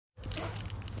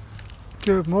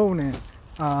Good morning.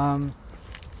 How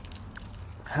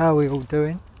are we all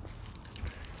doing?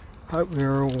 Hope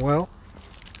we're all well.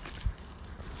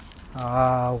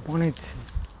 Wanted to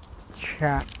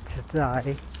chat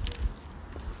today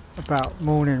about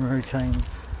morning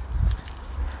routines.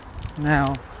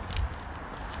 Now,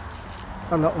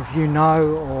 a lot of you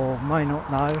know or may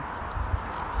not know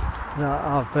that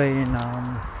I've been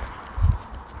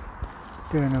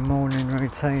doing a morning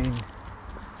routine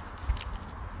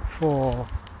for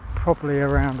probably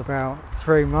around about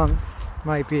 3 months,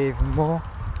 maybe even more,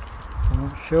 I'm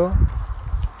not sure.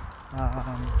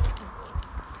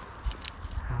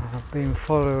 I've been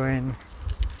following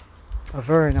a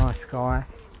very nice guy,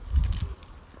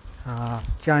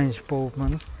 James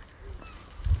Baldwin.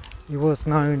 He was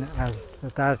known as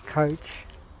the Dad Coach,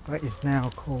 but is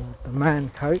now called the Man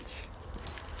Coach.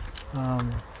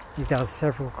 He does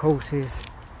several courses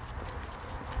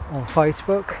on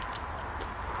Facebook.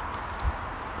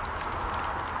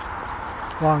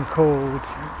 One called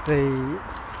the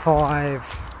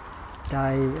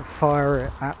 5-day Fire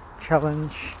It Up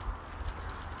Challenge,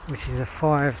 which is a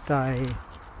 5-day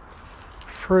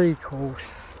free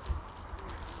course,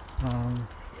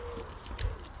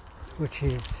 which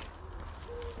is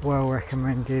well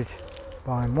recommended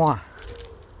by moi.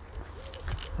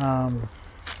 I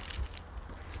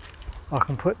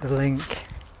can put the link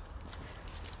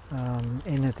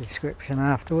in the description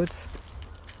afterwards.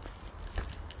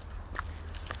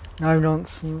 No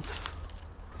nonsense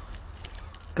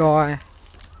guy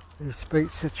who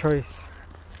speaks the truth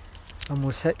and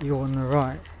will set you on the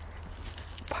right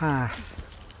path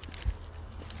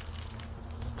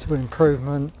to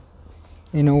improvement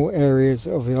in all areas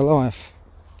of your life,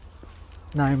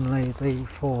 namely the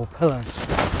 4 pillars,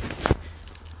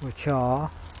 which are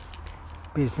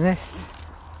business,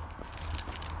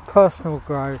 personal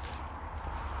growth,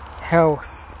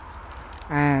 health,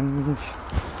 and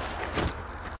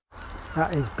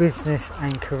that is business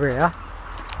and career,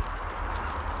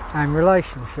 and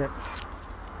relationships.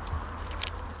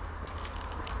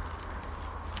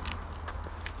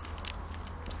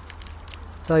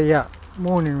 So yeah,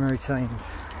 morning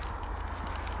routines.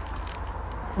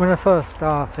 When I first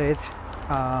started,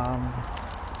 I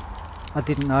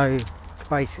didn't know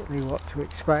basically what to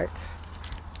expect.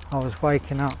 I was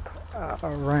waking up at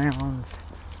around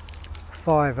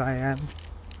 5 a.m.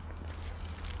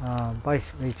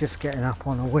 Basically just getting up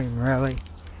on a whim, really.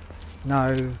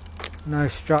 No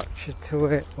structure to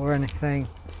it or anything.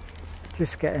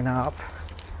 Just getting up.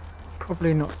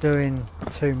 Probably not doing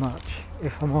too much,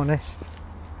 if I'm honest.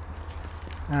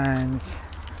 And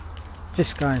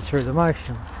just going through the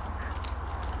motions.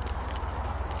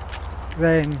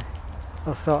 Then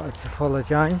I started to follow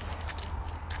James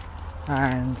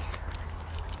and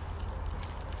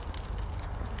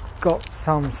got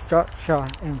some structure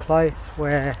in place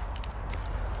where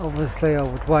obviously I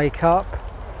would wake up,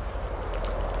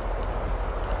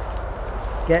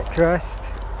 get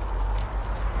dressed,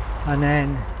 and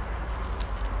then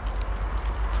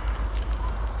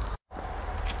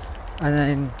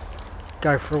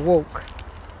go for a walk.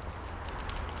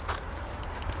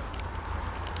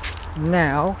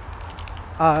 Now,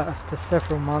 after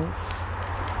several months,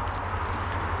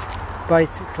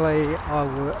 basically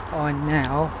I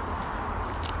now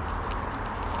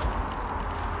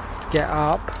get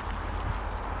up,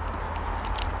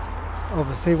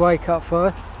 obviously wake up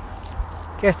first,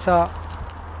 get up,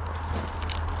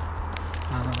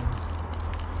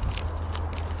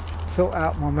 sort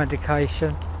out my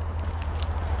medication,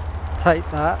 take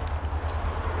that,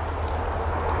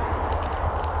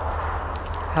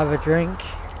 have a drink,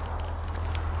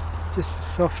 just a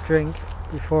soft drink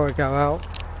before I go out.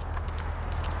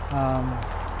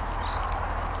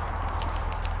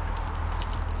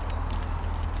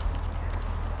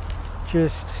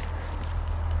 Just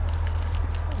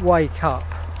wake up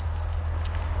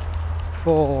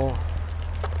for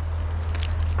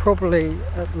probably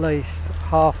at least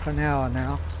half an hour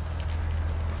now,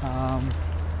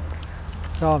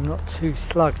 so I'm not too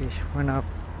sluggish when I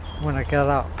get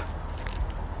up.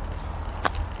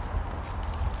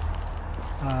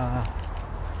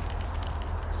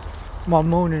 My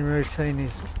morning routine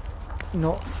is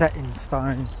not set in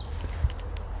stone,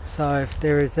 so if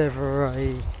there is ever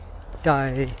a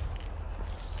day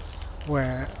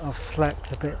where I've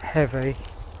slept a bit heavy,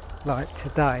 like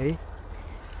today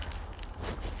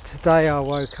I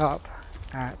woke up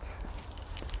at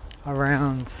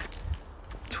around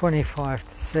 25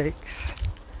 to 6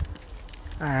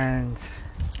 and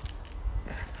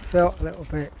felt a little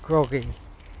bit groggy,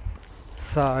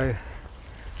 so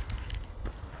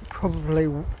probably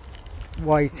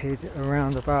waited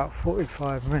around about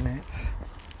 45 minutes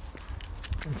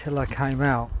until I came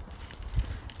out.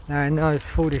 Now in those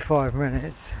 45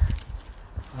 minutes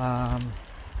I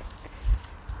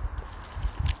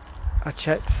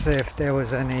checked to see if there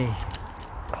was any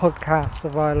podcasts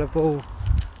available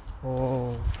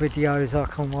or videos I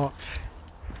can watch,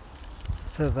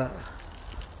 so that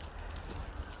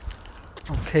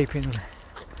I'm keeping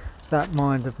that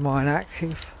mind of mine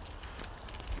active.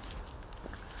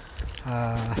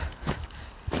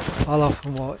 I'll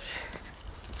often watch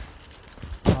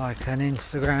like an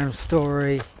Instagram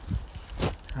story,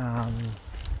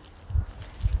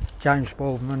 James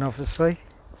Baldwin obviously,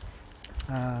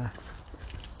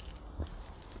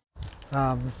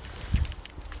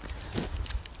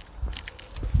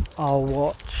 I'll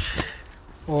watch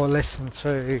or listen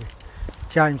to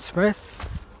James Smith,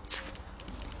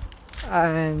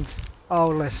 and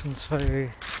I'll listen to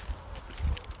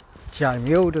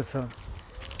Jamie Alderton,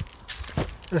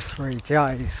 the 3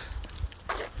 J's.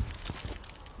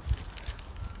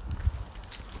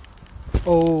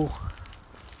 All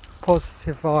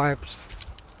positive vibes.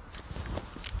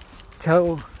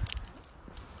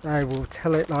 They will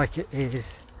tell it like it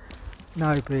is,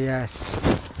 no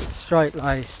BS, straight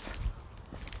laced,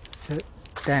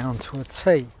 down to a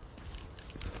T.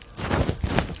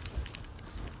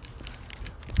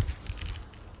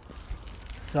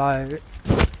 So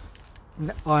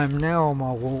I'm now on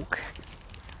my walk.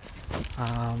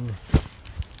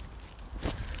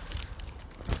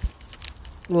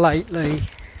 Lately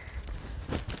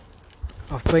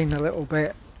I've been a little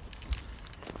bit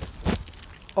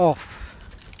off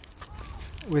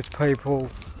with people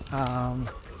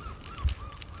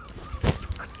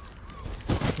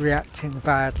reacting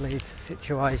badly to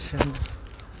situations.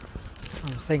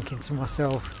 I'm thinking to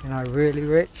myself, really,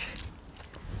 Rich?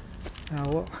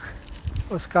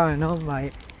 What's going on,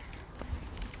 mate?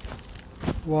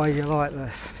 Why are you like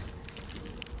this?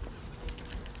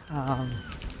 I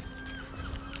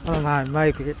don't know,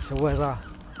 maybe it's the weather,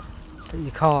 but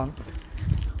you can't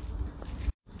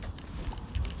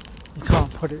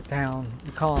put it down.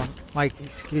 You can't make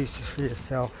excuses for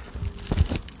yourself.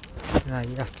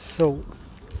 You have to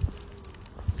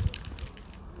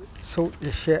sort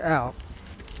your shit out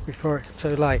before it's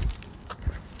too late.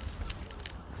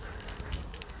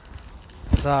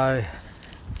 So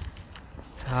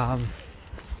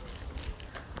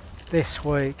this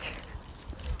week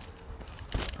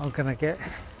I'm gonna get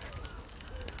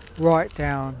right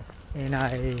down in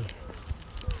a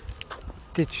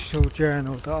digital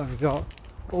journal that I've got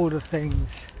all the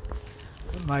things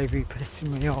that may be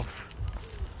pissing me off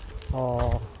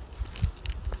or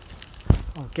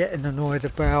I'm getting annoyed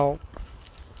about.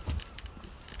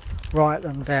 Write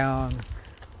them down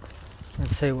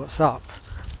and see what's up.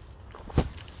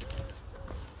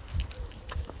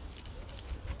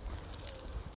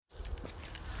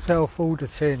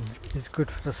 Self-auditing is good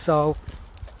for the soul.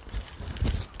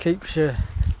 Keeps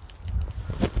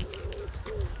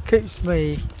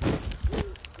me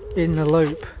in the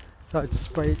loop, so to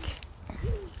speak,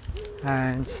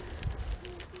 and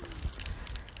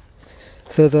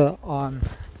so that I'm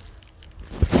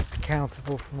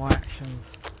accountable for my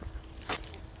actions.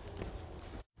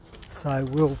 So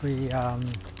we'll be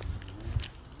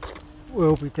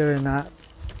doing that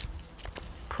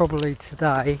probably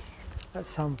today at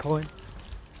some point.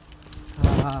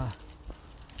 I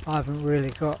haven't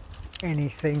really got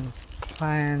anything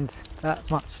planned that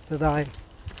much today,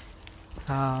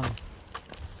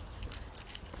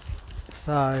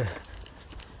 so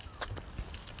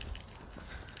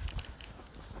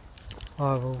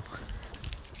I will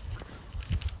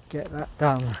get that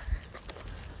done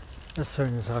as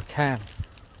soon as I can.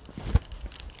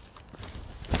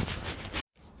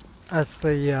 As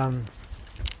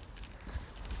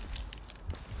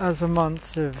the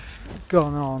months have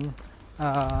gone on,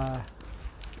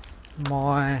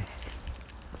 my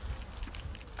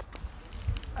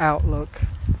outlook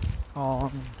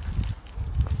on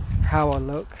how I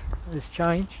look has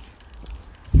changed.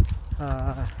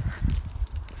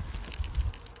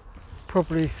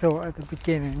 Probably thought at the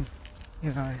beginning,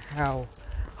 how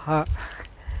I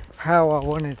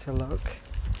wanted to look.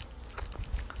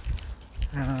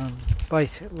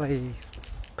 Basically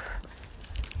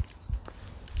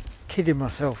kidding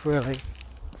myself, really,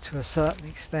 to a certain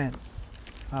extent.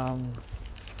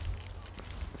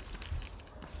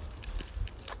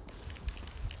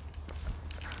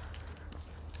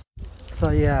 So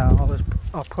yeah,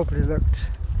 I probably looked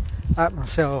at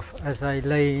myself as a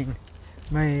lean,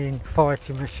 mean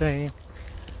fighting machine.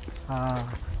 But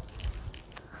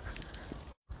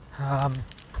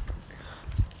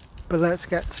let's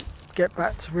get get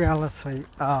back to reality.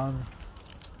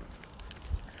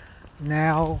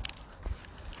 Now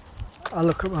I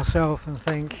look at myself and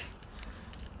think,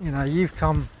 you know, you've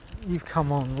come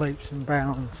on leaps and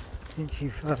bounds since you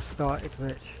first started,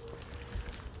 Rich.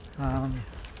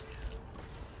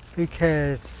 Who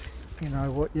cares, you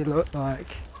know, what you look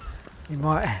like? You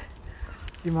might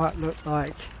look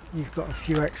like you've got a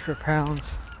few extra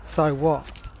pounds, so what?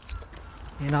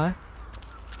 You know?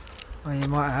 Or you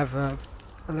might have a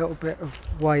little bit of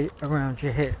weight around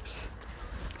your hips.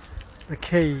 The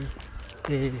key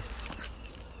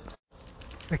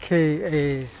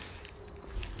is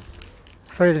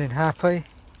feeling happy,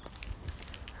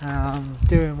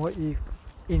 doing what you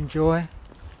enjoy,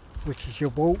 which is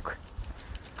your walk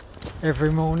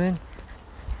every morning.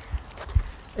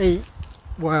 Eat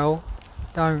well,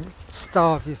 don't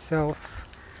starve yourself.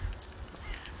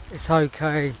 It's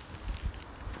okay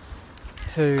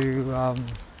to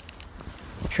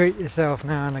treat yourself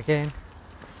now and again.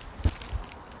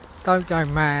 Don't go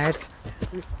mad.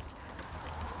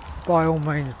 By all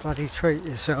means, bloody treat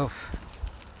yourself.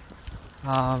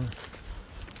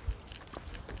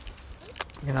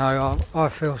 You know, I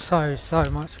feel so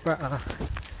much better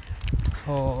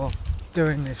for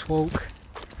doing this walk.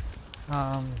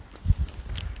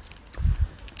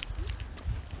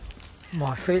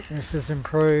 My fitness has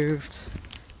improved.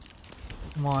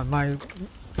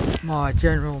 My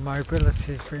general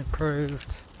mobility has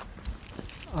improved.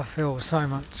 I feel so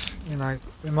much, you know,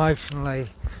 emotionally,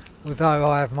 although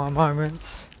I have my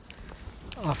moments,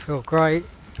 I feel great.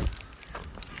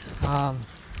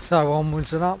 So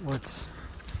onwards and upwards.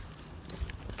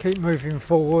 Keep moving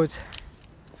forward.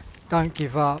 Don't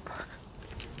give up.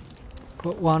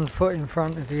 Put one foot in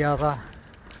front of the other.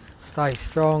 Stay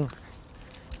strong.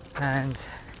 And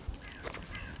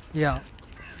yeah,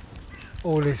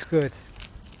 all is good.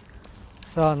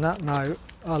 So on that note,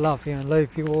 I love you and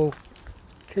leave you all.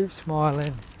 Keep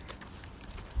smiling.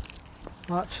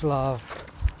 Much love.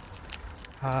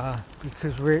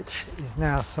 Because Rich is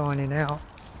now signing out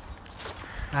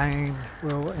and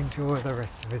will enjoy the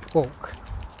rest of his walk.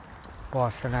 Bye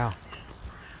for now.